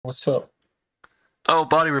What's up? Oh,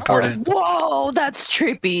 body reported. Whoa, that's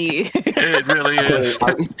trippy. It really is.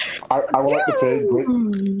 I would like to say,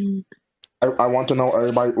 I want to know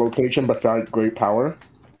everybody's location besides Great Power.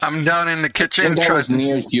 I'm down in the kitchen. That was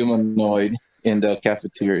near humanoid in the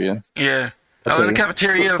cafeteria. Yeah. I was in the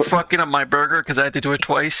cafeteria fucking up my burger because I had to do it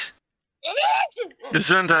twice.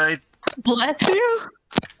 Gesundheit. Bless you.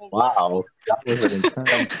 Wow. That was an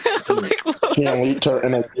intense. Yeah, we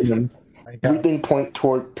turn and everything point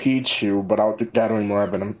toward Pichu, but I'll get gathering more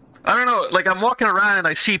evidence. I don't know, like I'm walking around and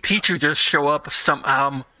I see Pichu just show up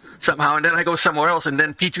somehow, and then I go somewhere else and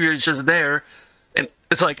then Pichu is just there. And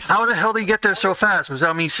it's like, how the hell did he get there so fast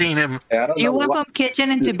without me seeing him? You went from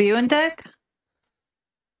kitchen into Buendek?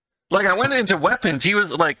 Like I went into weapons, he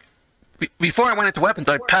was like, before I went into weapons,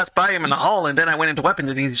 I passed by him in the hall and then I went into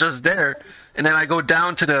weapons and he's just there. And then I go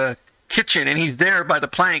down to the kitchen and he's there by the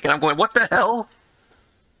plank and I'm going, what the hell?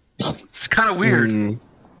 It's kind of weird.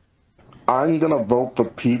 I'm gonna vote for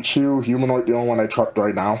Pichu. Humanoid, the only one I trust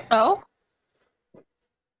right now. Oh?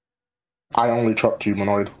 I only trust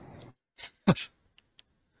Humanoid.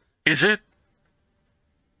 Is it?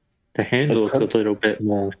 The hand looks a little bit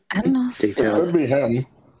more I don't know. It could be him.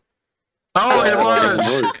 Oh, it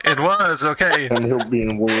was. It was. Okay. And he'll be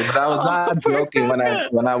in weird. But I was not joking when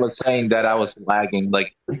I was saying that I was lagging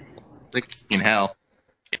like in hell.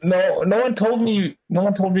 No one told me. No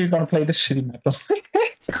one told me you're gonna play this shitty map.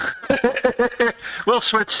 We'll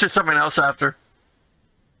switch to something else after.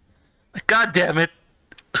 God damn it!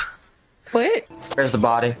 What? Where's the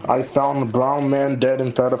body? I found the brown man dead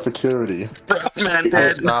inside of security. Brown man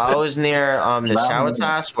dead. I was near the shower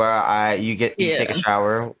task where you take a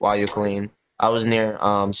shower while you clean. I was near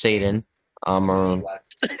Satan, Maroon.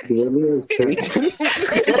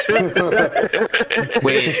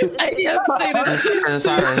 Wait.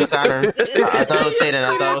 Saturn. I thought it was Satan. I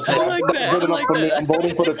like that. Good enough for me. I'm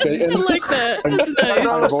voting for the Satan. I like that. That's nice.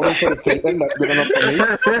 I'm voting for the Satan. That's good enough for me.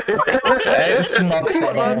 It's not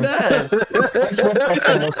My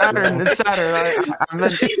bad. It's Saturn. I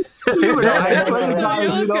meant. I swear to God,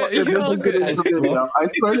 you know, if this is good in the video. I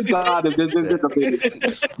swear to God, if this isn't the video.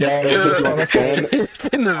 Yeah, it's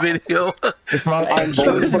in the video. It's not. I'm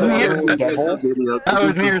voting for the devil. I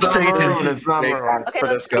was near Satan. It's not Maroon. Okay,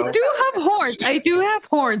 I do have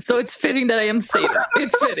horns, so it's fitting that I am Satan.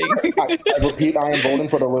 It's fitting. I repeat, I am voting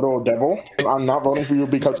for the little devil. I'm not voting for you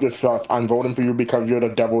because you're sus. I'm voting for you because you're the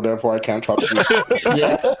devil, therefore I can't trust you.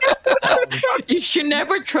 Yeah. You should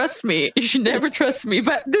never trust me. You should never trust me,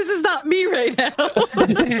 but this is not me right now.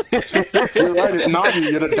 You're right, it's not you,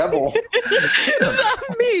 you're the devil. It's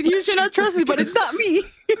not me. You should not trust me, but it's not me.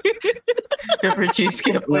 Give her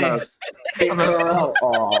cheesecake, please.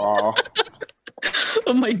 Aww.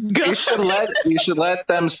 Oh my God. You should let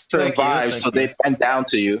them survive so they bend down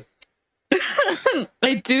to you.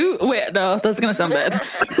 I do. Wait, no, that's gonna sound bad.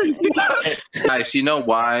 Guys, you know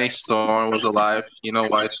why Storm was alive? You know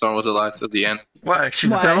why Storm was alive to the end? Why?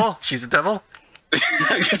 She's a devil? She's a devil?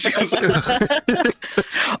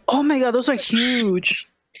 Oh my God, those are huge.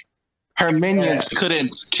 Her minions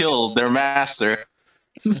couldn't kill their master.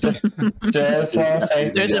 Just want to say.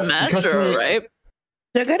 There's a master, right?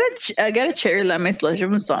 I got a cherry lemon slushy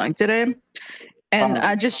from Sonic today, and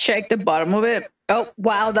I just checked the bottom of it. Oh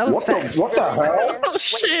wow, that was fast. What the hell? Oh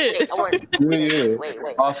shit! Wait.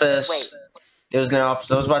 Office. It was near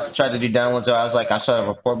office. I was about to try to do downloads, so I was like, I saw a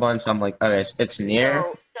report button, so I'm like, okay, it's near,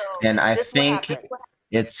 and I think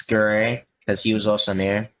it's Gray because he was also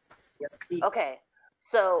near. Okay,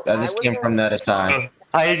 so I just came from the other side.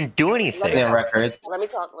 I didn't do anything. In records. Let me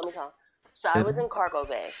talk. So I was in cargo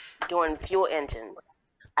bay doing fuel engines.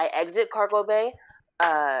 I exit cargo bay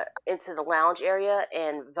into the lounge area,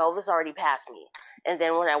 and Velvis already passed me. And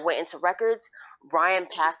then when I went into records, Brian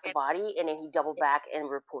passed the body, and then he doubled back and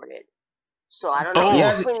reported. So I don't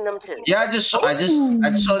know between them two. Yeah, I just saw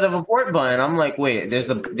the report button. I'm like, wait, there's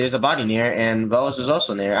a body near, and Velvis was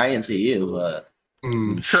also near. I didn't see you.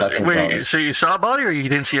 So you saw a body, or you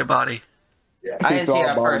didn't see a body? I didn't see it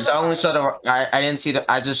at first. I only saw the. I didn't see the.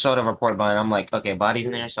 I just saw the report button. I'm like, okay, body's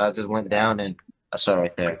in there, so I just went down and I saw it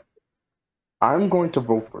right there. I'm going to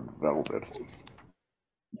vote for Velvet.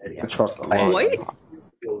 I trust him.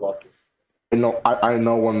 What? I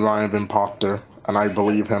know when Ryan's imposter, and I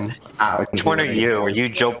believe him. Which one are you? Are you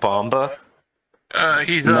Joe Bomba?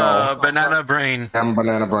 He's Banana Brain. I'm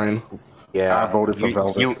Banana Brain. Yeah. I voted for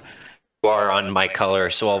Velvet. You are on my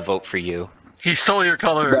color, so I'll vote for you. He stole your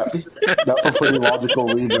color. That's a pretty logical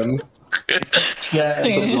reason. Yeah.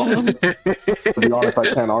 To be honest,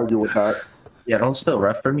 I can't argue with that. Yeah, don't still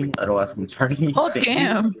ref for me. I don't have to be turning. Oh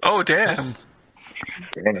damn! Oh damn!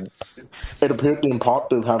 It appeared the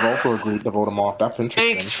imposters have also agreed to vote him off. That's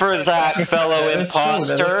interesting. Thanks for that, fellow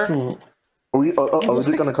imposter. Are we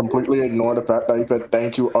just gonna completely ignore the fact that he said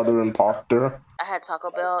thank you, other imposter? I had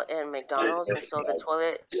Taco Bell and McDonald's, and so the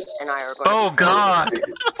toilet and I are going. Oh God!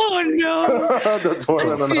 Oh no! The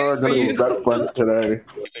toilet and her are gonna be best friends today.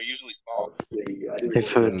 They're usually small.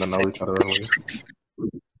 They've heard. They know each other early.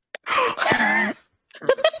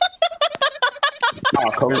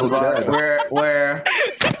 Coco's dead. Where?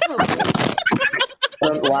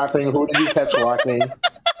 Laughing. Who did you catch laughing?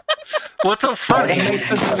 What's so funny?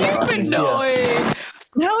 Annoying.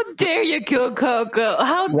 How dare you kill Coco?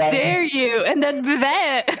 How dare you? And then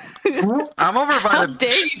Vivette. I'm over by How the.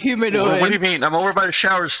 dare you, humanoid? What do you mean? I'm over by the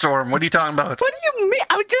shower storm. What are you talking about? What do you mean?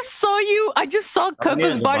 I just saw you. I just saw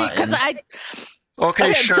Coco's body because I.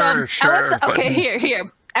 Okay, sure, so sure. Okay, here.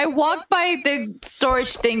 I walked by the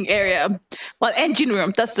storage thing area. Well, engine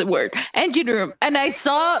room, that's the word. Engine room. And I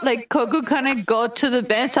saw like Coco kind of go to the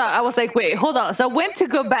vent. So I was like, wait, hold on. So I went to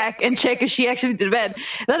go back and check if she actually did the vent.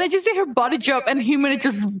 Then I just see her body drop and human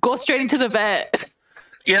just go straight into the vent.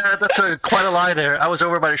 Yeah, that's quite a lie there. I was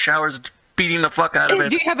over by the showers beating the fuck out of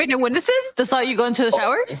it. Do you have any witnesses that saw you go into the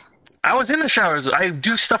showers? I was in the showers. I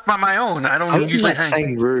do stuff by my own. I don't I was in usually that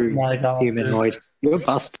hang. same room, humanoid. You're a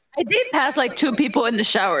bust. I did pass like 2 people in the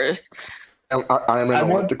showers. I am in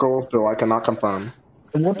electrical, so I cannot confirm.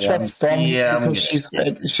 I won't trust Storm because she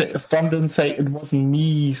said Storm didn't say it wasn't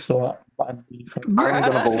me, so I'm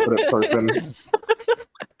gonna vote for that person.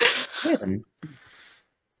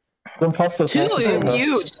 The imposters 2 of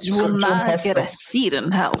you will not get a seat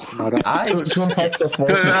in hell. Two imposters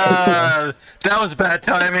That was bad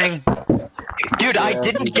timing. Dude, I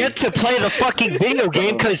didn't get to play the fucking video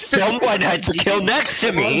game because someone had to kill next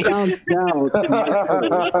to me. I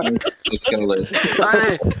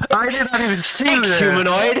did not even see you there.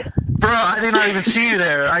 Humanoid. Bro, I did not even see you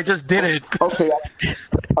there. I just did it. Okay,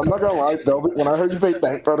 I'm not gonna lie, Velvet. When I heard you say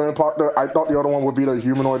thank brother and partner, I thought the other one would be the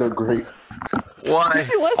humanoid or great. Why?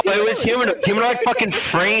 It was humanoid. Humanoid fucking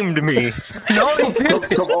framed me. No, he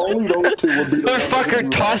didn't. So only those 2 would be. Motherfucker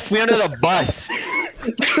tossed me under the bus.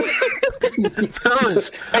 Fellas,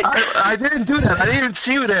 I didn't do that. I didn't even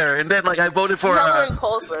see you there. And then, like, I voted for. So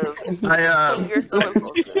impulsive. You're so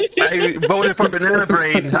impulsive. I voted for Banana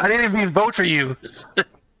Brain. I didn't even vote for you.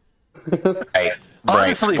 Hey,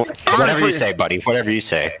 honestly, whatever you say, buddy. Whatever you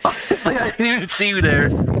say. I didn't even see you there.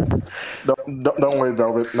 Don't worry,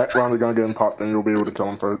 Velvet. Next round we're gonna get him popped, and you'll be able to kill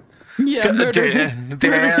him first. Yeah,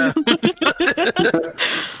 damn.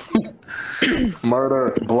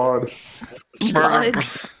 Murder, blood.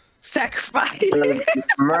 Sacrifice.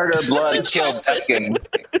 Murder, blood, kill, fucking.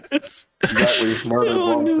 Exactly. Murder,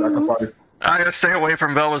 blood, sacrifice. I gotta stay away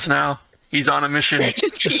from Velvis now. He's on a mission.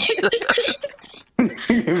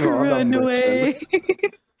 Run away.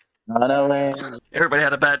 Run away. Everybody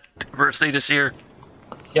had a bad birthday this year.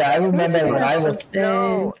 Yeah, I remember when I was.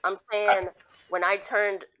 No, I'm saying when I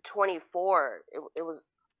turned 24, it was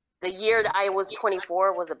the year that I was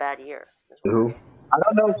 24 was a bad year. Who? I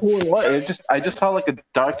don't know who it was. I just saw like a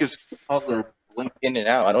darkest color blink in and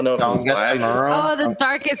out. I don't know if it was Oh, the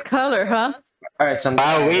darkest color, huh? Alright, so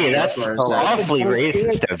that's awfully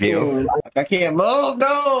racist of you. I can't move.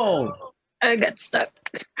 No. I got stuck.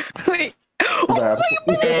 Wait.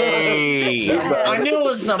 Hey. I knew it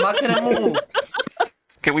was them. I couldn't move.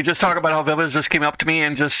 Can we just talk about how Velvis just came up to me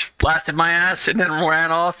and just blasted my ass and then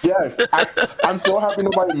ran off? Yes, I'm so happy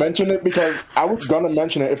nobody mentioned it because I was gonna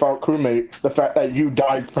mention it if our crewmate, the fact that you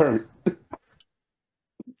died first.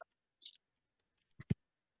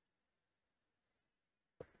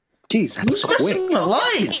 Jeez, Who's messing with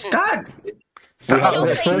lights? God.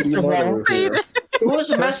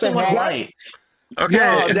 Who's messing with lights? Okay.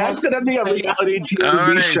 No, that's gonna be a reality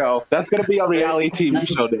TV show. That's gonna be a reality TV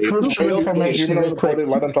show, Dave.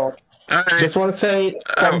 Let him talk. Just want to say,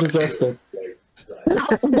 Tom deserved it.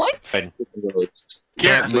 What?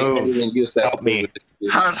 Can't move. Help me.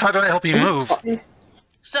 How do I help you move?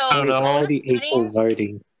 So already April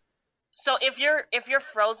voting. So if you're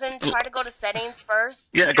frozen, try to go to settings first.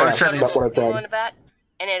 Yeah, go to settings. That's what I Go in tried. the back,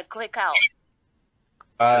 and then click out.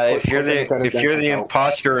 If you're the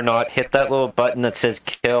imposter or not, hit that little button that says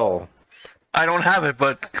kill. I don't have it,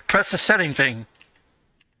 but press the setting thing.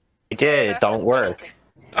 I did. It don't work.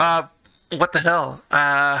 What the hell?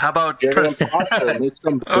 How about You're press? an imposter. Make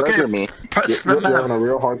some burger me. Press the You're having map. a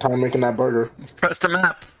real hard time making that burger. Press the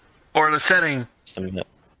map or the setting. The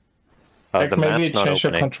Like maybe map's not change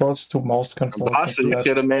your opening. controls to mouse controls. Imposter, you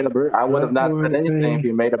should have made a burger. I would have not said anything if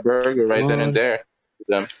you made a burger right then and there.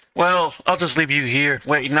 Them. Well, I'll just leave you here.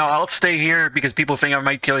 Wait, no, I'll stay here because people think I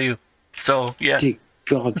might kill you. So, yeah.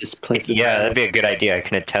 God, this place is. Yeah, that'd be a good idea. I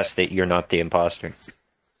can attest that you're not the imposter.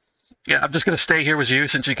 Yeah, I'm just gonna stay here with you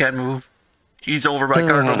since you can't move. He's over by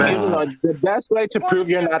Cargo Bay. The best way to prove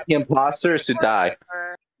you're not the imposter is to die.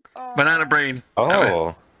 Banana brain. Oh.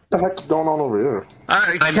 What the heck's going on over here?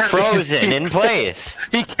 I'm frozen in place.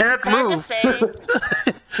 He can't Can I move. just say,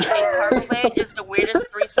 Cargo Bay is the weirdest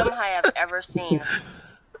threesome I have ever seen.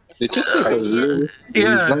 It's just like the weirdest.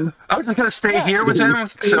 Yeah, I'm just gonna stay here with him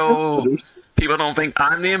so people don't think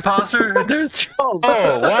I'm the imposter. There's... Oh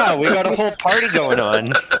wow, we got a whole party going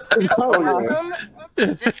on.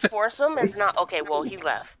 This foursome is not okay. Well, he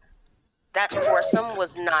left. That foursome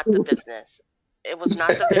was not the business. It was not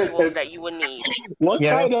the visuals that you would need. What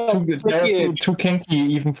Yeah, kind that's of too kinky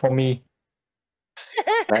even for me.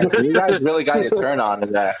 You guys really got your turn on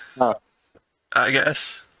in that. Huh. I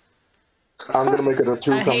guess. I'm gonna make it a I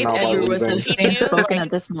twosome hate now by every word leaving. that's being spoken at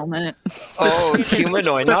this moment. Oh,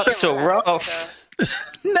 humanoid, not so rough.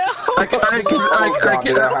 No. I can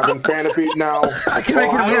They're having fan feet now. I can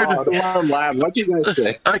make it weirder. What you gonna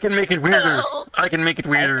say? I can make it weirder. I can make it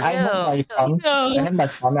weirder. I have my fun. I have my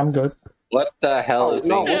fun. I'm good. What the hell is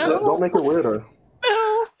No, this? don't make it weirder.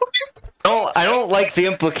 No, I don't like the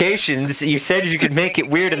implications. You said you could make it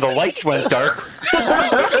weird and the lights went dark.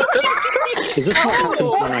 Is this what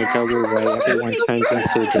happens when I go away? Everyone turns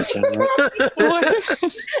into a degenerate.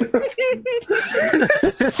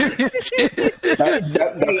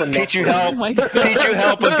 Pichu, help! Pichu,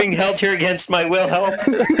 help! I'm being held here against my will. Help!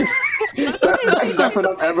 That's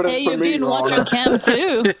definite evidence Hey, for you're me, being Your watched Honor. on cam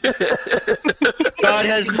too. God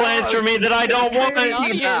has plans for me that I don't want. I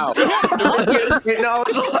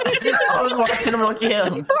was watching him look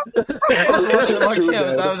at him.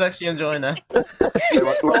 I was actually enjoying that.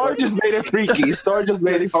 Star just made it freaky. Star just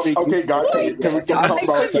made it freaky. Okay, guys, can we talk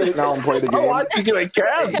about sex now and play the game? I think you're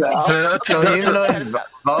cab now. So even though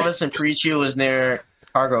Volvis and Preachu was near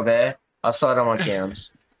Cargo Bay, I saw them on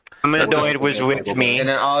cams. Humanoid was with me. And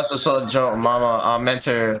then I also saw Joe Mama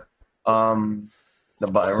mentor the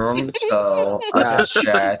button room, so I said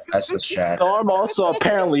chat. Storm also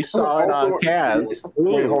apparently saw it on cabs.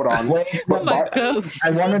 Wait, hold on. Wait, Oh my but ghost. I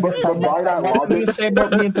wanted to by that what did you logic, say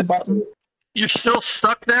about me at the bottom? You're still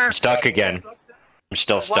stuck there? Stuck again. I'm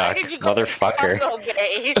still Why stuck, did you go to motherfucker. Cargo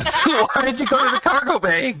Bay? Why did you go to the cargo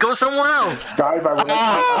bay? Go somewhere else. guys,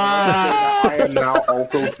 I am now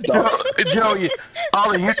also stuck. Joe,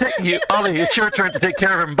 Ollie, Ollie, it's your turn to take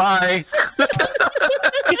care of him. Bye.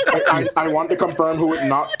 I want to confirm who is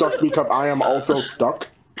not stuck because I am also stuck.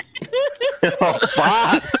 Oh,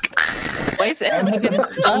 fuck! Why is everyone gonna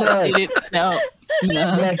stop, dude? No.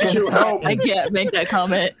 Pichu, help! I can't make that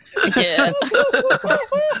comment. I can't.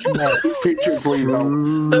 Pichu, please help.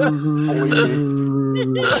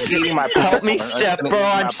 Help me step, bro.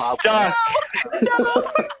 I'm stuck.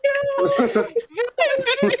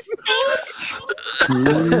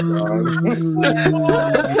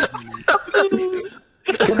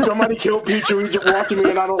 Can somebody kill Pichu? He's watching me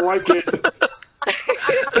and I don't like it.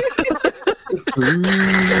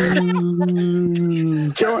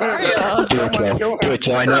 Kill him! Do it, Joe. Do it,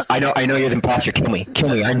 Joe. I know you're the imposter. Kill me.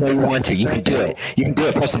 I know you want to. You can do it.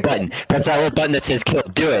 Press the button. Press that little button that says kill.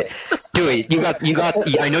 Do it. You got.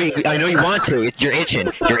 I know you want to. You're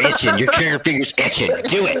itching. Your trigger finger's itching.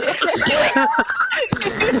 Do it.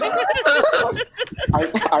 I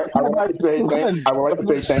would like to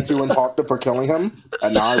say thank you, Imposter, for killing him,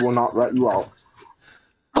 and now I will not let you out.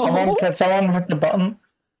 Can someone hit the button?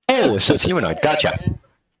 Oh, so it's humanoid. Gotcha.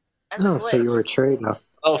 Oh, so you're a traitor.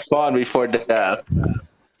 Oh, fun before death.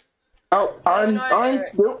 Oh, I'm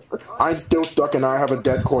still stuck, and I have a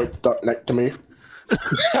dead corpse stuck next to me.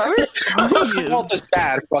 Whose fault is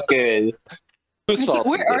that? Fucking. Whose fault?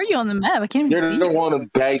 Where are you on the map? I can't even You're see the you. one who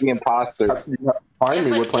begged the imposter. Find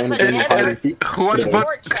me. We're playing the game. Who wants to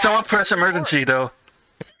put? Someone press emergency though.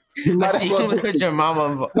 I see you look at your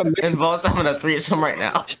mama involved in a threesome right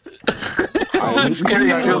now.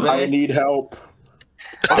 I need help.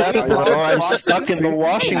 I'm stuck in the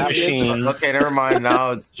washing machine. Okay, never mind.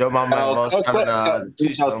 Now Joe Mama involved in a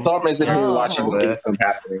threesome. Storm isn't even watching the threesome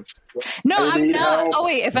happening. No, I I'm need not. help. Oh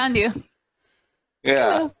wait, I found you.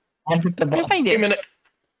 Yeah. I hit the I button. find you.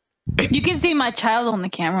 You can see my child on the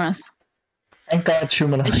cameras. Thank God, it's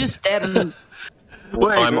humanoid. It's just dead. And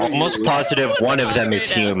I'm almost positive one of them is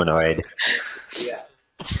humanoid.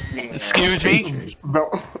 Excuse me.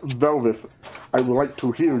 Velvet, I would like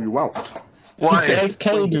to hear you out. He saved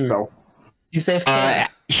K, dude. He saved K.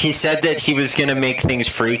 He said that he was gonna make things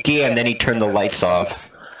freaky, and then he turned the lights off.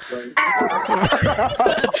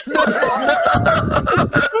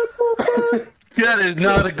 That is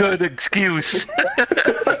not a good excuse.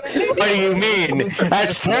 What do you mean?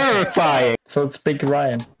 That's terrifying. So it's Big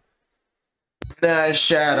Ryan. Nah, it's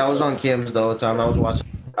Chad. I was on Kim's the whole time. I was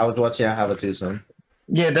watching I Have a Twosome.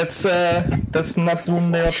 Yeah, that's not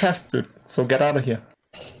doing their test, dude. So get out of here.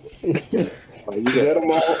 You get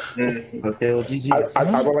them all. Okay, well, GG.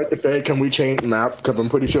 I would like to say, can we change map? Because I'm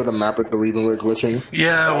pretty sure the map at the Reaper we're glitching.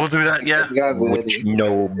 Yeah, we'll do that. Yeah. What you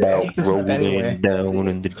know about rolling down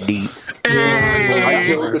in the deep?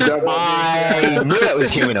 I knew it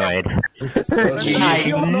was humanoid. I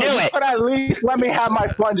knew it. But at least let me have my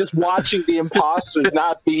fun just watching the imposter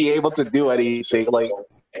not be able to do anything. Like,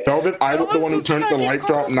 Velvet, I was the one who turned the lights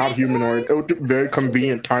off, not humanoid. It was very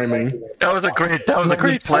convenient timing. That was a great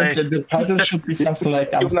play. The title should be something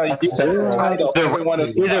like I'm stuck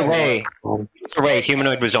Either way,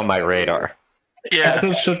 humanoid was on my radar. Yeah.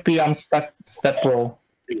 Title should be I'm stuck step bro.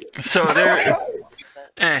 So there.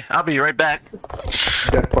 I'll be right back.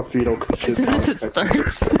 As soon as it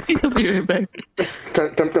starts, he'll be right back.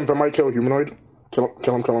 Can somebody kill humanoid? Kill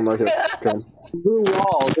him right here. Kill him. blue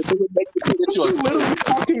wall that doesn't make the kid into a literally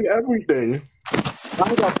fucking everything.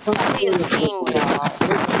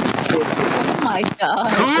 Oh my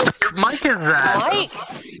god. Whose mic is that? Mike?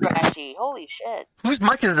 Scratchy. Holy shit. Whose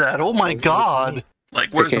mic is that? Oh my god.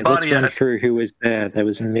 Like, where's Okay, the let's body run at? through who was there. There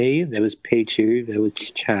was me, there was Pichu, there was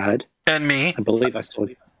Chad. And me. I believe I saw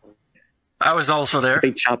you. I was also there.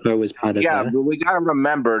 Big Chapo was part of Yeah, that. but we gotta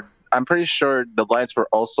remember, I'm pretty sure the lights were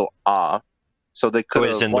also off. So they could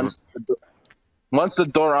have, once the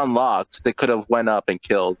door unlocked, they could have went up and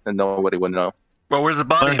killed, and nobody would know. Well, where's the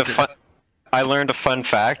body? I learned a fun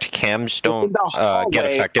fact. Cams don't get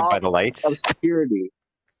affected by the lights. Of security.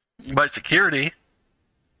 By security?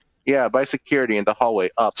 Yeah, by security in the hallway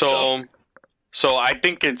up. So I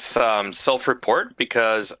think it's self-report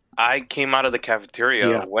because I came out of the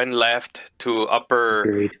cafeteria, went left to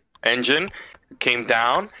upper engine, came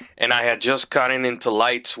down, and I had just gotten into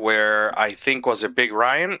lights where I think was a Big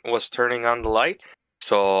Ryan was turning on the light.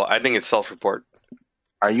 So I think it's self-report.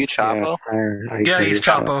 Are you Chapo? Yeah, he's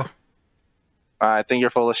Chapo. I think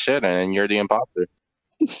you're full of shit, and you're the imposter.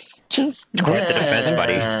 Just quite the defense,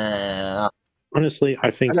 buddy. Honestly, I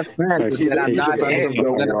think I'm not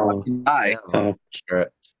Sure.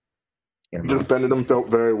 Just Benedum felt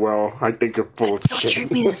very well. I think it's full of shit. Treat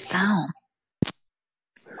me the sound.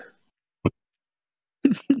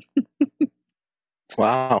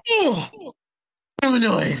 Wow.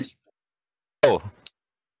 Illinois. Oh.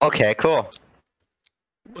 Okay, cool.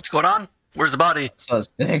 What's going on? Where's the body?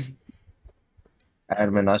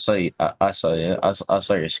 Admin, I saw you. I saw you. I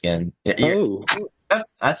saw your skin. Oh.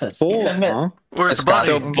 I said Where's the body?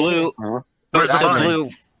 So blue. Where's the body? Blue.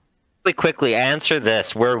 Really quickly, answer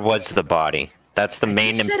this. Where was the body? That's the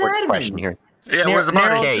main important question here. Yeah, where's the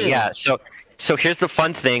body? Okay, yeah. So here's the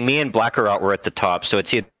fun thing. Me and Blackerot were at the top, so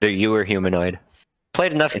it's either you or Humanoid.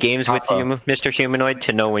 Played enough games with you, Mr. Humanoid,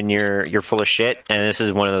 to know when you're full of shit, and this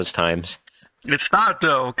is one of those times. It's not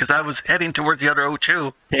though, because I was heading towards the other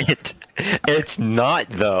O2. It's not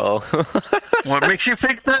though. What makes you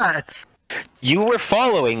think that? You were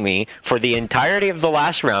following me for the entirety of the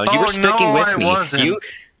last round. You were sticking with me. Wasn't. You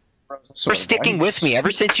were sticking with me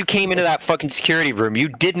ever since you came into that fucking security room. You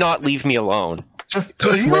did not leave me alone. Just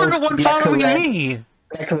you were the one following me.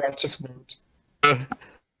 Just moved.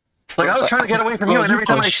 It's like I was trying to get away from you, and every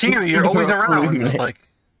time I see you, you're always around. Like,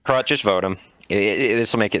 Crotch, just vote him.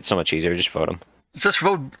 This will make it so much easier. Just vote him. just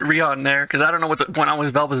vote Rion there, because I don't know what's going on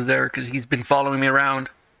with Velva's there, because he's been following me around.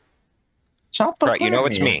 Right, you know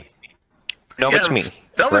it's me. No, Yeah, it's me.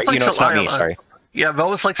 Velva's Right, likes you know to it's not lie a me. lot. Sorry. Yeah,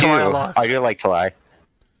 Velva's likes to lie a lot. I do like to lie.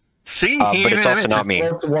 See, but it's also not me.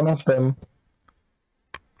 Vote one of them.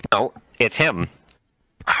 No, it's him.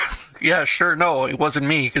 Yeah, sure. No, it wasn't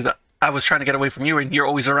me, because I was trying to get away from you, and you're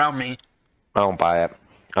always around me. I don't buy it.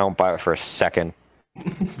 I don't buy it for a second.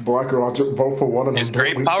 Blacker, I'll just vote for one of them. Is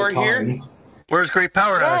Great Power here? Where's Great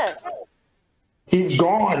Power at? He's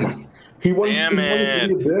gone. He went. Damn he went it.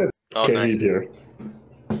 into the abyss. Oh, Okay, nice. he's here.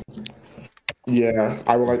 Yeah,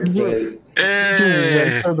 I would like to say. You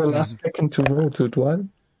went till the last second to vote, dude. What?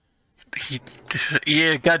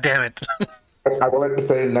 Yeah, god damn it. I would like to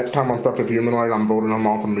say next time I'm stuck with Humanoid, I'm voting him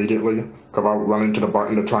off immediately. Because I'll run into the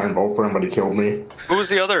button to try and vote for him, but he killed me. Who's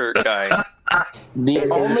the other guy? the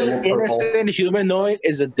only innocent humanoid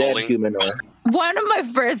is a dead Bowling. humanoid. One of my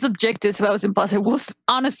first objectives if I was imposter was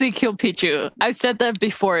honestly kill Pichu. I've said that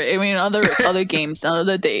before. I mean, other games,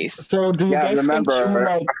 other days. So do you Yeah, guys remember, think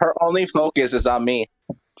Humanoid... her only focus is on me.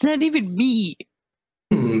 It's not even me.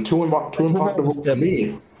 Two imposter votes for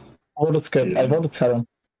me. I voted Skip. I voted Talon.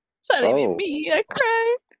 It's not even me. I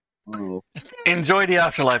cried. Enjoy the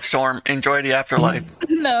afterlife, Storm. Enjoy the afterlife.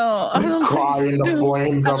 No, I don't Cry in the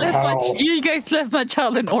flames of hell. You guys left my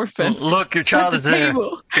child an orphan. Look, your child is there.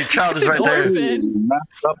 table. Your child is It's an right there. orphan.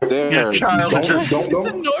 That's up there. Your child is just.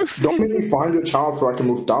 Don't make me find your child so I can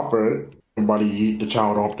move stop for it. Somebody eat the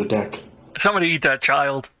child off the deck. Somebody eat that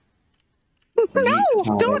child. No,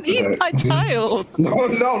 don't eat my child.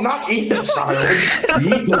 No, not eat the child.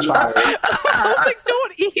 Eat the child. I was like,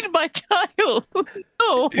 don't eat my child.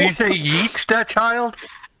 No. Did you say yeet that child?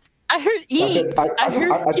 I heard eat.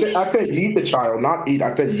 I said eat the child, not eat.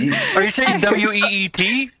 I said yeet. Are you saying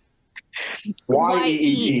W-E-E-T?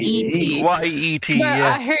 Y-E-E-T. Y-E-T, No,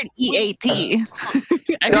 yeah. I heard E-A-T.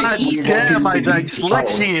 God damn, my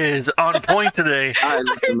dyslexia is on point today.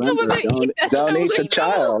 Just remember, don't eat the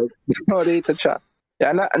child. Don't eat the child.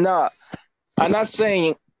 Yeah, I'm not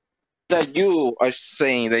saying that you are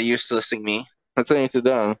saying that you're soliciting me. I'm saying to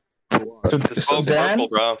them. So Dan,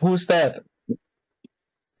 who's that?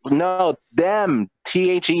 No, them.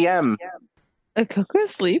 T-H-E-M. A Coco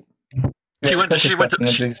asleep? She went to sleep.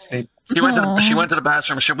 She went to the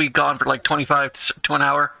bathroom. Should we gone for like 25 to an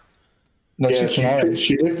hour? No, yeah, she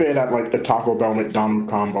did fit at like the Taco Bell McDonald's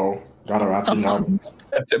combo. Got her acting up.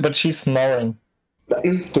 But she's snoring.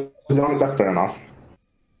 That's fair enough.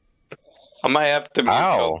 I might have to mute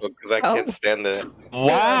Coco because I can't stand it.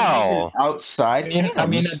 Wow. Outside. I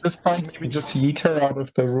mean, at this point, we just yeet her out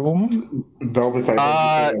of the room. Velvet,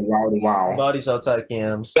 wow. Body's outside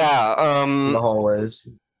cams. Yeah. In the hallways.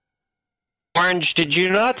 Orange, did you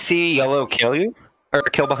not see Yellow kill you or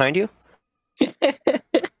kill behind you? They're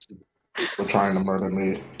trying to murder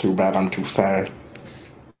me. Too bad I'm too fat.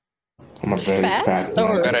 I'm a very fat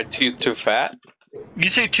man. Are you too fat? You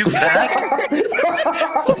say too fat? I'm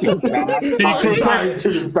too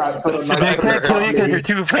fat for the They can't kill you because you're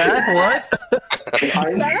too fat? What?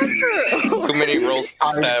 Too many rolls to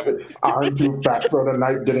stab. I'm too fat for the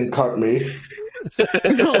knife didn't cut me.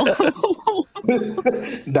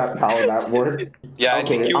 That's how that worked. Yeah, I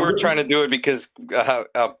think you were trying to do it because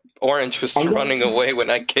Orange was running away when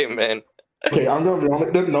I came in. Okay, I'm gonna be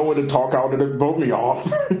honest. Didn't know when to talk out. It just broke me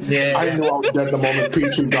off. Yeah, I knew I was dead the moment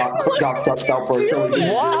Pichu got touched out for a killing.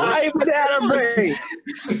 Why, Banana Brain?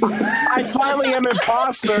 I finally am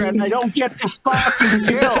imposter and I don't get to fucking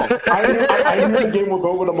kill. I knew the game would go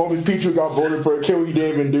over the moment Pichu got voted for a kill he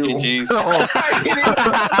didn't even do. GG's. I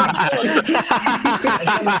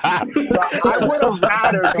would have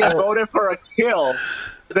rather get voted for a kill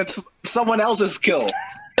that's someone else's kill.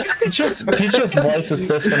 Peach's voice is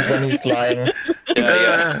different when he's lying.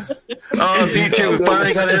 Yeah. Oh, Pichu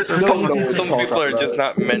finally got it. Some people are just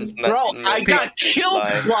not meant. Bro, I got kill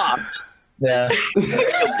blocked. Yeah.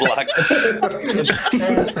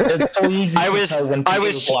 It's so easy. I was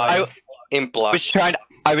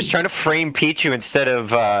trying to frame Pichu instead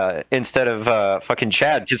of fucking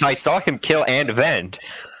Chad because I saw him kill and vent,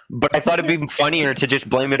 but I thought it'd be funnier to just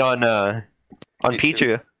blame it on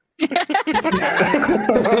Pichu. I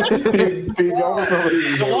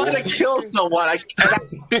want to kill someone.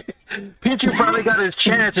 Pichu finally got his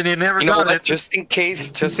chance and he never got it. Just in case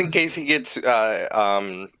he gets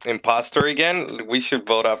imposter again, we should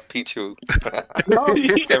vote out Pichu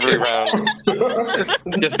every round.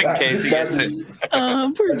 Just in case he gets it.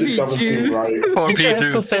 Poor Pichu. Poor Pichu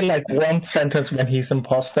has to say like one sentence when he's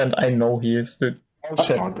imposter, and I know he is, dude. Oh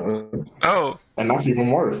shit. Oh. And that's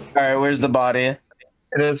even worse. Alright, where's the body?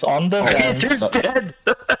 It is on the vent. It's dead.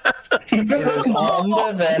 It is on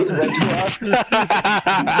the vent. When you asked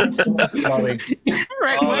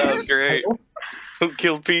Oh, that was great. Who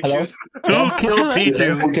killed Pichu? Who killed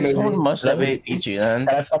Pichu? Someone must have ate Pichu then.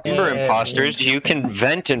 Remember, imposters, you can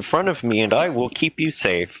vent in front of me and I will keep you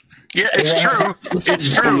safe. Yeah, it's true. It's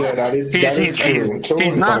true.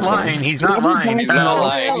 He's not lying. He's not lying. He's not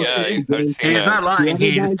lying. Yeah, he's not lying.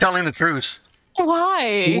 He's telling the truth.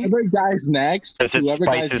 Why? Whoever dies next, because it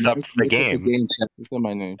spices up the game.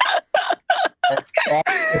 My name.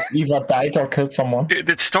 Either died or killed someone.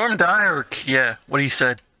 Did Storm die or yeah? What he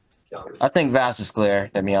said. I think Vass is clear.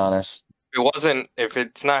 To be honest, it wasn't. If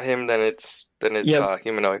it's not him, then it's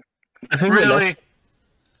humanoid. Really?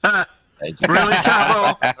 Really,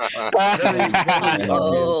 Chavo?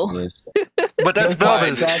 But that's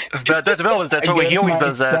Velvet. That's Velvet. That's what he always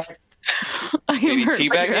does that. I Did he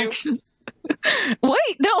teabag you?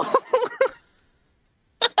 Wait, no.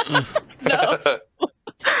 No.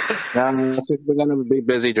 We're gonna be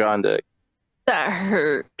busy drawing deck. That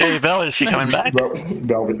hurt. Hey, Velvet, is she coming back?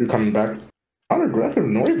 Velvet, you coming back? Unaggressive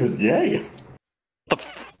noises, yay. The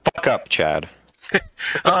fuck up, Chad.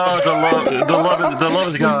 Oh, the love is gone. The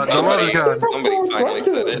love is gone. Somebody finally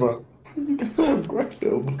said it. So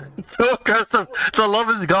aggressive. So aggressive. The love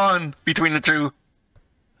is gone between the two.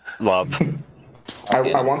 Love.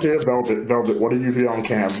 I want to hear Velvet. Velvet, what did you see on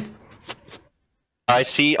cam? I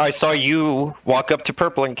saw you walk up to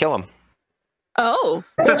Purple and kill him. Oh.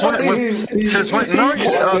 Since when? No,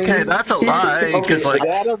 okay, that's a lie. Because like,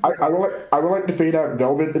 I would like to say that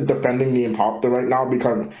Velvet is defending the imposter right now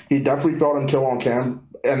because he definitely saw him kill on cam,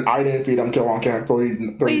 and I didn't see them kill on cam, so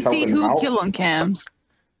he's seen who kill on cams?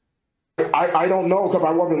 I don't know because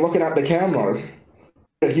I wasn't looking at the camera.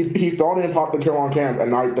 He saw the imposter kill on cam,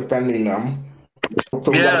 and now he's defending them.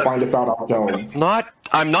 So we gotta find this out ourselves.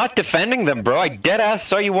 I'm not defending them, bro. I deadass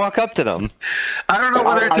saw you walk up to them. I don't know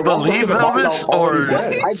whether to believe Velvis or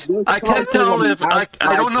I can't tell if I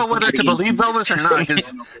don't know whether to believe Velvis or not.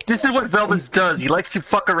 Because this is what Velvis does. He likes to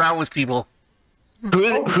fuck around with people.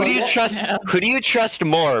 Who do you trust? Who do you trust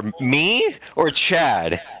more, me or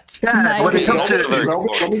Chad? Chad. When it comes to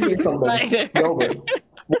let me say something. Velvet.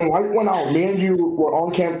 When light went out, me and you were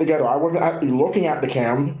on cam together. I wasn't actually looking at the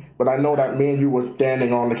cam, but I know that me and you were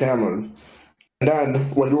standing on the cameras. And then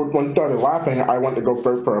when you started laughing, I went to go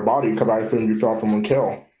search for a body because I assumed you saw someone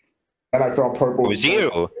kill. And I saw Purple. It was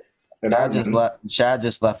you. And Chad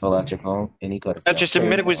just left electrical, and he could have. Just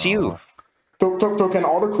admit it was you. So can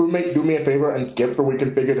all the crewmates do me a favor and skip so we can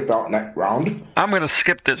figure this out next round? I'm gonna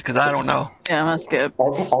skip this because I don't know. Yeah, I'm gonna skip.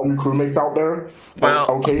 All you crewmates out there? Well,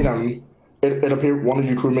 okay then. It appears one of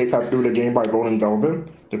you crewmates had to do the game by voting Velvet.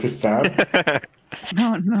 If it's sad.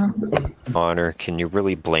 No. Honor, can you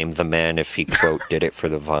really blame the man if he, quote, did it for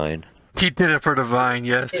the Vine? He did it for the Vine,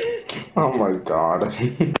 yes. Oh my god.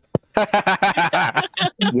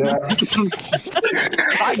 Yeah.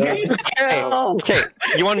 Okay,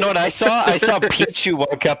 you want to know what I saw? I saw Pichu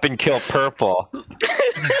walk up and kill Purple.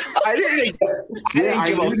 I didn't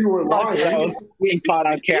give a fuck that I was being caught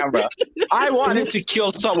on camera. I wanted to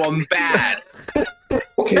kill someone bad.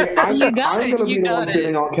 Okay, I'm gonna be the one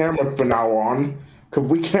sitting on camera from now on, because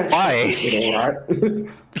we can't. Why?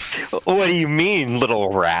 What do you mean,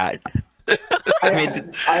 little rat? I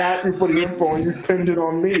asked you for the info and you pinned it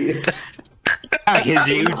on me. Because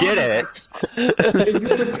you did it. If you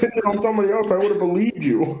would have pinned it on somebody else, I would have believed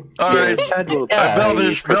you. Alright,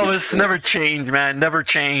 Velvis never change, man. Never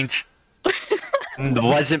change.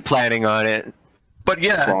 Wasn't planning on it. But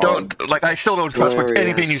yeah, I still don't trust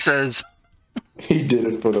anything he says. He did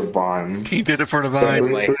it for the Vine. He did it for the Vine.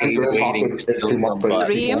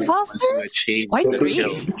 Three imposters? Why three?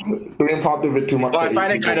 Three imposters with too much. Well, I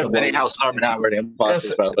find it kind of funny how Storm out were the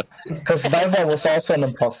imposters. Because Velva was also an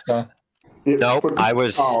imposter. Nope, I'm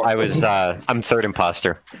third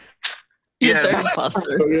imposter. Yeah, third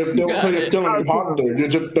imposter. So you're still an imposter. You're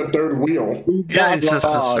just the third wheel. Yeah, it's just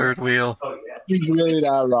the third wheel. He's really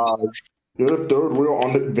not wrong. You're the third wheel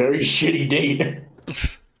on the very shitty date.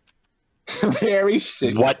 Very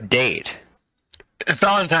shitty. What date?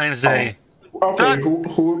 Valentine's Day. Okay,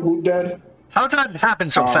 who dead? How did that happen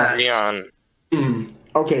so fast? Leon.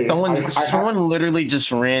 Okay. Someone literally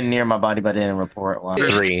just ran near my body but didn't report. Wow.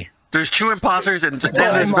 Three. There's two imposters and just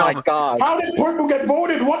Oh my god. How did Purple get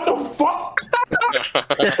voted? What the fuck?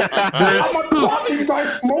 How much pot did you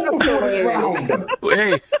guys smoke before this round?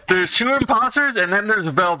 Hey, there's two imposters and then there's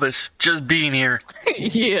Velvis just being here.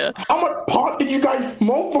 Yeah. How much pot did you guys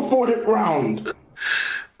smoke before this round?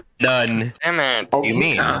 None. Damn it. You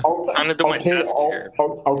mean? I'm gonna do my test here.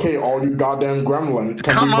 Okay, all you goddamn gremlin.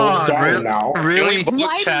 Can Come we vote on, Saturn now? really? Can we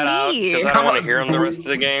vote chat out? Because I don't want to hear him the rest of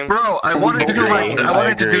the game. Bro, I wanted to do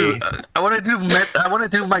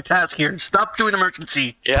my task here. Stop doing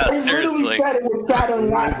emergency. Yeah, I seriously. literally said it was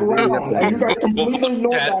Saturn last round, and you guys completely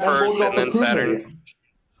know Chat that first voted and then off the Saturn. crewmate.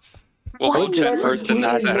 We'll vote chat You first and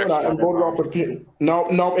then completely know that Saturn. and voted off the few. No,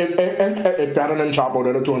 it's Saturn and Chapo.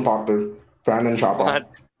 They're the two imposters. Saturn and Chapo. What?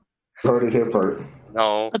 Heard it here first.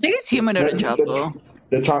 No. I think it's Humanoid and Chapo.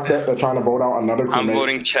 They're trying to vote out another crewmate. I'm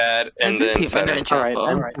voting Chad and then Saturn. Alright,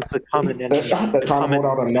 and since the common They're trying to vote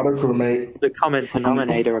out another crewmate. the common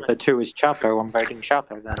denominator of the two is Chapo, I'm voting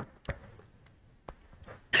Chapo then.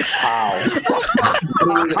 How?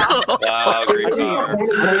 Wow, great power.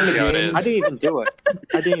 See how it is. I didn't even do it.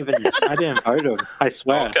 I didn't vote him. I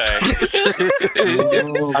swear. Okay. I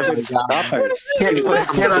voted Chapo.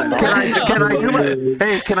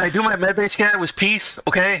 Can I do my medbay scan with peace?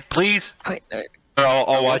 Okay, please.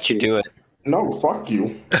 I'll watch you do it. No, fuck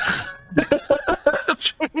you.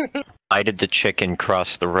 I did the chicken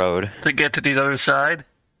cross the road. To get to the other side.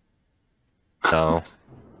 No.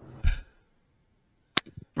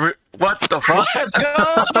 What the fuck? Let's go!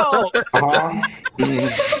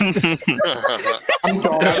 I'm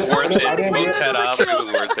sorry. It was worth it. Vote chat off. It was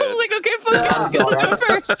worth I was it. like, okay,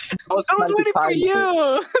 I was waiting for you. So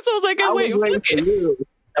I was like, I'm waiting for you.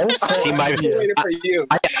 I see my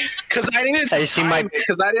because I needed time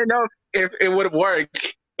because I didn't know if it would work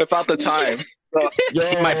without the time. So, you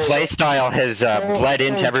see, my play style has bled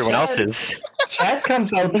into everyone else's. Chad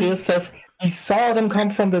comes out here, says he saw them come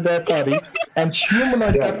from the dead body, and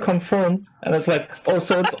Humanoid got confirmed, and it's like, oh,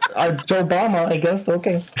 so it's Joe Obama, I guess.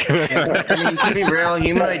 Okay. I mean, to be real,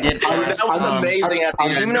 Humanoid did pass. That was amazing. At the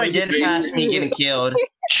end. Humanoid did pass me getting killed.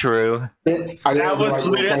 True. That was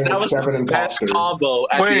the best combo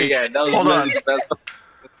at the end. That was literally the best.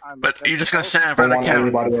 But you're just gonna stand in front of the camera.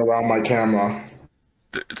 Everybody around my camera.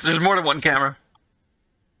 There's more than one camera.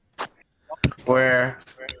 Where?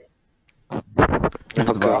 Oh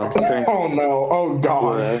god. Oh no. Oh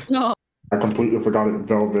god. No. I completely forgot it,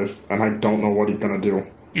 Velvis, and I don't know what he's gonna do.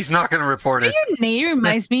 He's not gonna report it. Your name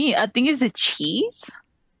reminds me. I think it's a cheese.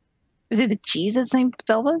 Is it the cheese that's named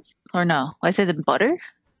Velvis? Or no? I said the butter.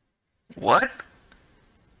 What? What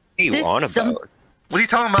are you on about? What are you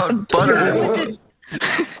talking about? Butter.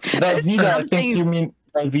 Velveeta, I think you mean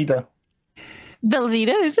Velveeta.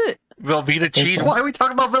 Velveeta, is it? Velveeta cheese? Why are we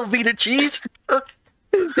talking about Velveeta cheese?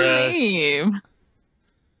 Same.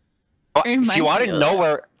 If you want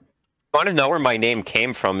to know where my name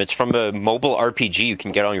came from, it's from a mobile RPG you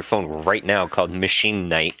can get on your phone right now called Machine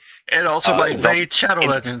Knight. And also by Vaid Shadow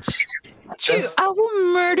Legends. I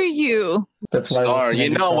will murder you. That's why. Star, you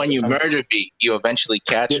know, when you murder me, you eventually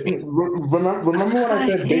catch me. Remember when I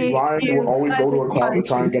said Big Ryan would always go to a club to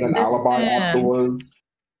try and get an alibi afterwards?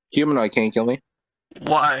 Humanoid can't kill me.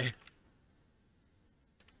 Why?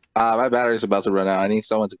 My battery's about to run out. I need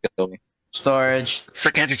someone to kill me. Storage. So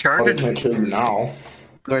can't you charge it? I can't kill you now.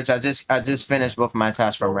 Storage. I just finished both of my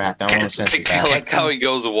tasks from Rack. I want to send you I like how he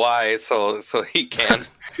goes why, so he can,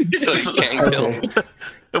 so he can't kill.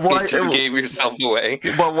 Why, you just gave yourself away.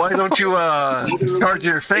 Well, why don't you charge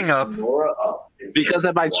your thing up? Because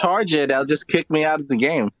if I charge it, they'll just kick me out of the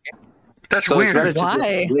game. That's so weird.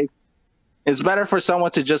 Why? It's better for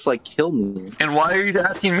someone to just like kill me. And why are you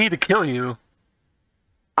asking me to kill you?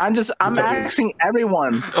 I'm asking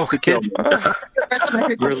everyone to kill me.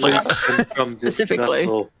 Specifically.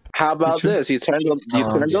 How about this? You turn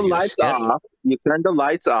the lights off. You turn the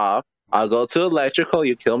lights off. I'll go to electrical.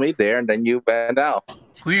 You kill me there, and then you bend out.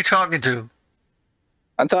 Who are you talking to?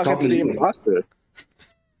 I'm talking to the imposter.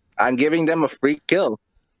 I'm giving them a free kill.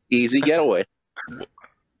 Easy getaway.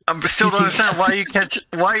 I'm still don't understand why you can't.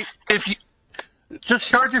 Why if you just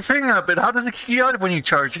charge your finger up, and how does it kick you out when you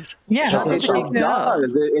charge it? Yeah, it's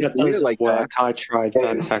weird like that. I tried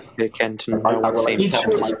that tactic and I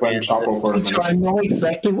know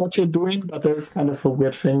exactly what you're doing, but it's kind of a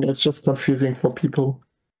weird thing. It's just confusing for people.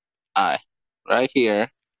 Right here.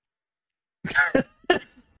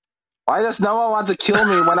 Why does no one want to kill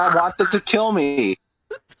me when I want them to kill me?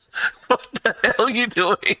 What the hell are you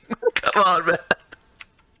doing? Come on, man.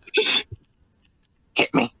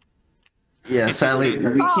 Hit me. Yeah, sadly,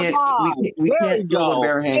 we can't kill a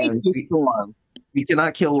bare hand. We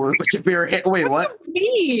cannot kill with a bare hand. Wait, what?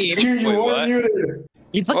 You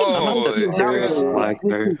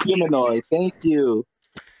fucking humanoid. Thank you.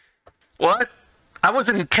 What? I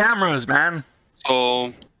wasn't in cameras, man.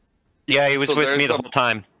 So yeah, he was with me the whole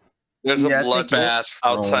time. There's a bloodbath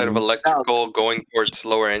outside of electrical going towards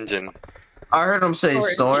lower engine. I heard him say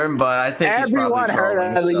Storm, but I think everyone heard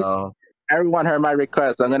at least. Everyone heard my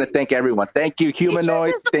request. I'm gonna thank everyone. Thank you,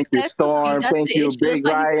 Humanoid. Thank you, Storm. Thank you, Big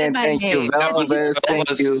Ryan. Thank you, Velvis. Thank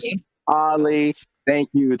you, Ollie. Thank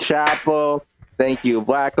you, Chapo. Thank you,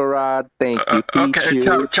 Blackarod. Thank you,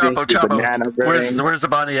 Pichu. Chapo. Where's the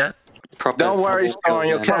body at? Don't worry, Storm.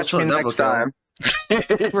 You'll catch me next time.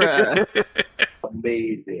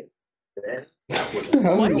 Amazing. What the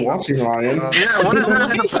hell are you watching, Ryan? Yeah, what is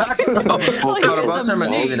that?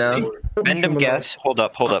 Random guess. Hold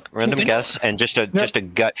up. Random guess, and just a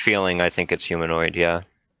gut feeling. I think it's humanoid. Yeah.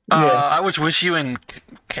 I was with you in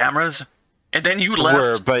cameras, and then you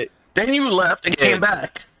left. Then you left and came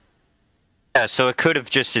back. Yeah, so it could have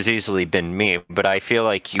just as easily been me, but I feel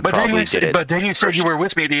like you probably did it. But then you said you were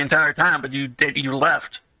with me the entire time, but you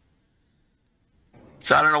left.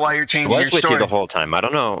 So I don't know why you're changing your story. I was with you the whole time. I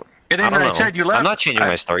don't know. And then I said you left. I'm not changing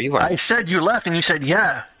my story. You are. I said you left, and you said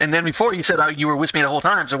yeah. And then before you said you were with me the whole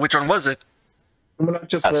time. So which one was it? You not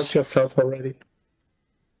just left yourself already.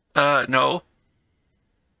 No.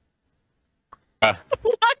 I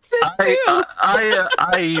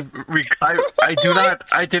do not.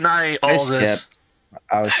 I deny all this.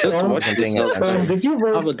 I was just watching things. Did you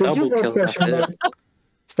refresh your mind?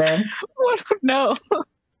 Stan? No.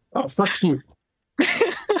 Oh, fuck you.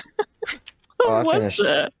 What's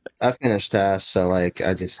that? I finished tasks, so like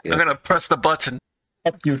I just. I'm gonna press the button.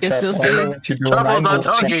 Fuck you, Chad. I know what you're doing. Trouble I know not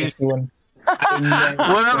what Chad talking. is doing.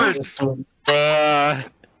 Whatever.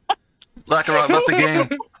 Lackarock left the game.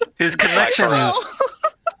 His connection is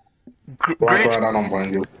great. I don't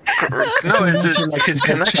blame you. No, it's just his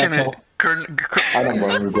connection is. I don't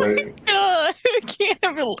blame you, great. God, I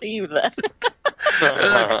can't believe that.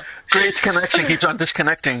 Great's connection keeps on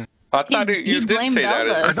disconnecting. I thought you did say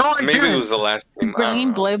that. No, I Maybe didn't. it was the last game.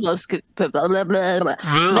 Bringing blameless. Blah, blah, blah, blah.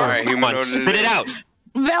 Alright, human. Spit it out.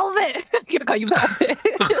 Velvet. I'm gonna call you Velvet.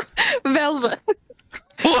 Velvet.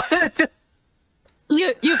 What?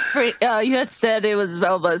 You had said it was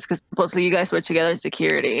Velvet's because supposedly you guys were together in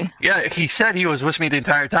security. Yeah, he said he was with me the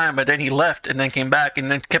entire time, but then he left and then came back and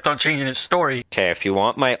then kept on changing his story. Okay, if you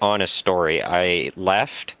want my honest story, I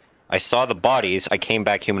left. I saw the bodies. I came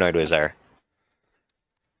back. Humanoid was there.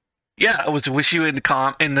 Yeah, I was with you in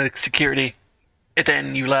the security, and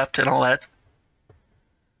then you left and all that.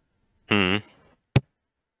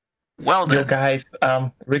 Well then. Yo, guys,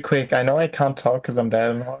 real quick, I know I can't talk because I'm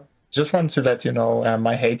dead and all. Just wanted to let you know,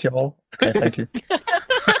 I hate you all. Okay, thank you.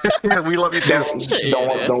 Yeah, we love you too.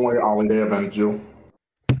 Don't worry, Ollie, they avenge you.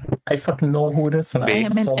 I fucking know who it is, and I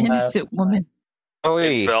am an innocent woman. Oh,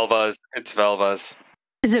 wait. It's Velva's. It's Velva's.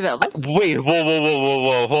 Is it Velvet? Wait,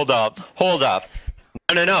 whoa. Hold up.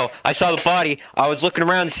 No. I saw the body. I was looking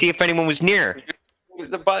around to see if anyone was near.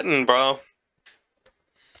 The button, bro.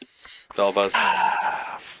 Velva's.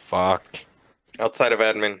 Fuck. Outside of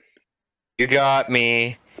admin. You got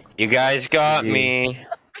me. You guys got me.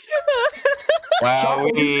 Wow.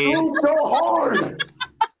 So hard.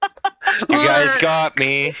 You guys got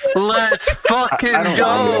me. Let's fucking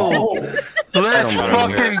go. Let's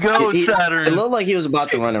fucking go, Saturn. It looked like he was about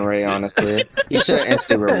to run away, honestly. He should have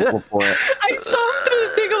instant report. I saw him through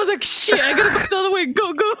the thing. I was like, shit, I gotta go the other way. Go,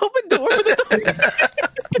 open door.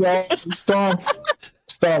 Yeah, stop.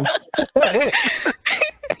 Yeah.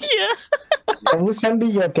 Can you send me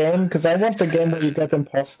your game? Because I want the game where you get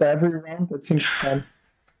imposter every round. That seems fun.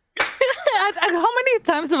 How many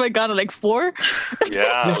times have I gotten? Like 4?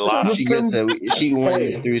 Yeah, a lot. She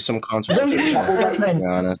wins through some controversy. To be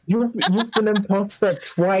honest. You've been imposter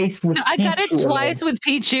twice with I got it Pichu twice with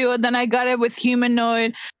Pichu, and then I got it with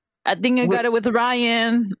Humanoid. I think I got it with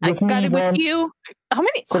Ryan. I got it with you. How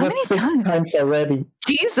many? So how that's many 6 times already.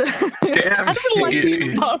 Jesus. Damn. I don't like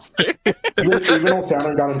being imposter. Even though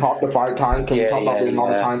Saturn got imposter 5 times, can you talk about the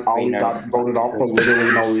amount of time Ollie got voted off for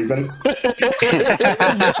literally no reason?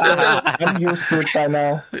 I'm used to it by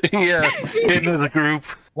now. Yeah, into the group.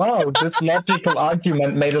 Wow, this logical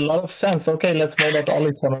argument made a lot of sense. Okay, let's vote out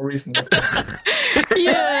Ollie for no reason.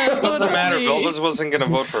 Yeah. It doesn't matter. Velva's wasn't gonna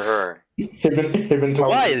vote for her.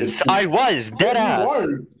 I was dead ass.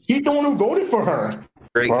 He's the one who voted for her.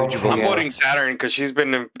 I'm voting Saturn because she's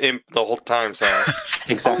been imp the whole time. So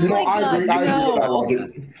exactly. Oh my God,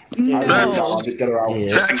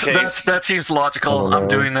 just in case. That seems logical. I'm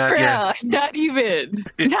doing that. Yeah. Not even.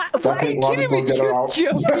 Why are you kidding me? You're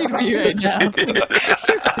joking me right now. Is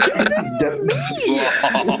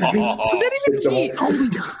that even me? Oh my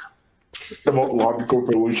God. The most logical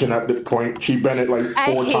solution at this point. She been it like 4 I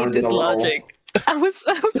times hate this in a row. logic. I was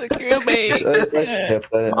like, real mate.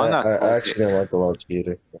 I actually don't like the logic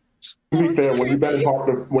either. To be fair, when you've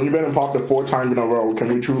been imposter 4 times in a row, can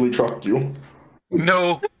we truly trust you?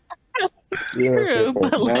 No. Yeah,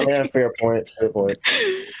 fair point.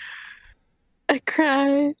 I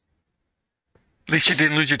cried. At least you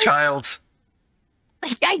didn't lose your child.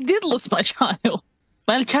 I did lose my child.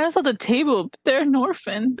 My child's on the table, but they're an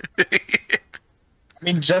orphan. I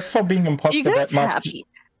mean, just for being imposter that much. Happy?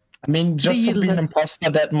 I mean, just for being imposter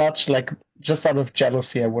that much, like, just out of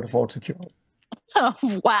jealousy, I would have voted you. Oh,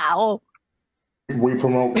 wow. We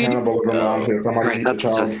promote cannibalism around here. Somebody eat the That's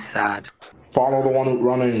child. just sad. Follow the one who's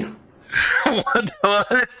running.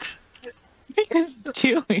 What? He's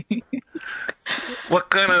doing? What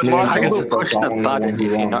kind of Yeah, logic I is will it? push the button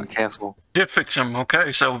if you're not careful. Did fix him.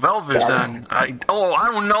 Okay, so Velva's then. I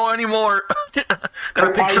don't know anymore. I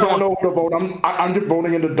don't know who to vote. I'm just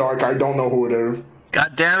voting in the dark. I don't know who it is.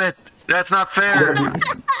 God damn it. That's not fair.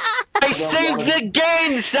 I saved the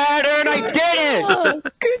game, Saturn! I did it! Oh,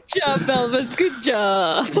 good job, Velvis. Good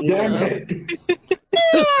job. Damn it.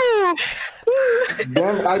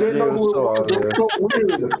 Damn it. I didn't know who it was. So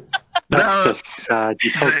weird. That's just sad.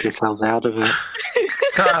 You talked yourselves out of it.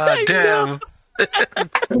 God damn.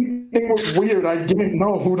 It was weird. I didn't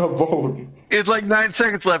know who to vote. It's like 9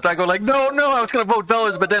 seconds left. I go like, no, I was gonna vote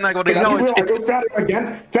Velva's, but then I go, no, it's Saturn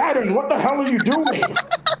again. Saturn, what the hell are you doing? I'm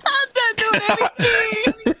not doing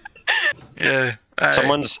anything. Yeah.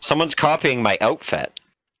 Someone's copying my outfit.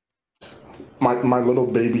 my little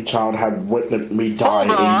baby child had witnessed me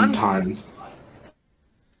die 80 times.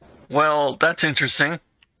 Well, that's interesting.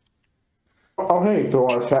 Oh, hey, so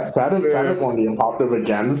Saturn on the imposter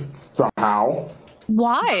again, somehow.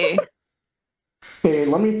 Why? Okay,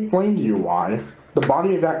 let me explain to you why. The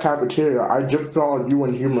body of that cafeteria, I just saw you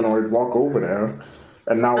and Humanoid walk over there,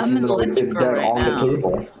 and now Humanoid is dead on the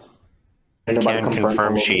table. Can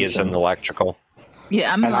confirm she is in the electrical.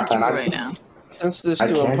 Yeah, I'm in electrical right now. Since there's 2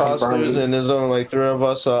 imposters and there's only like 3 of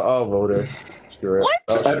us, I'll vote her. What?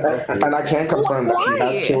 And I can't confirm that she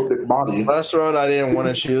has killed his body. Last round I didn't want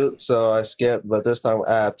to shoot, so I skipped, but this time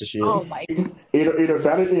I have to shoot. Oh my. Either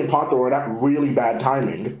that is the imposter or that really bad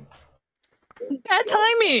timing. Bad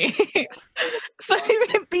timing! It's not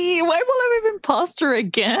even me. Why will I have imposter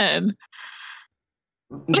again?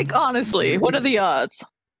 Like, honestly, what are the odds?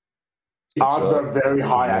 Odds are very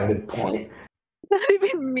high at this point. Not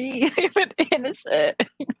even me. I'm an innocent.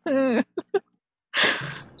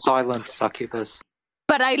 Silence, succubus.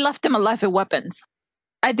 But I left him alive with weapons.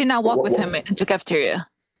 I did not walk with him into cafeteria.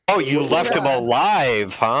 Oh, you left him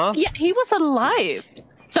alive, huh? Yeah, he was alive.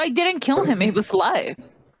 So I didn't kill him. He was alive.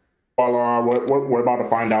 Well, we're about to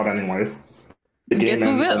find out anyway. The game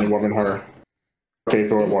ends and it wasn't her. Okay,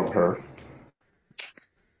 so it was her.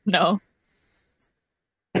 No.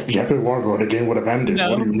 If it was her, the game would have ended.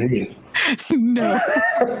 No. What do you mean? No.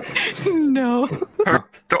 No.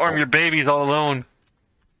 Storm, your baby's all alone.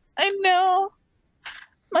 I know.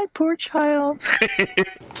 My poor child.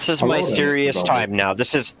 This is my serious time now.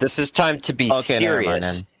 This is time to be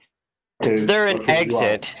serious. Is there an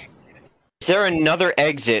exit? Is there another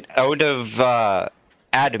exit out of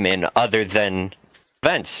admin other than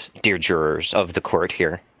vents, dear jurors of the court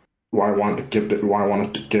here? Why I wanted to gift it? Why I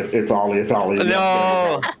wanted to gift? It's Ollie.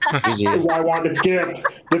 No. This is why I wanted to gift.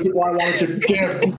 This is why I wanted to gift.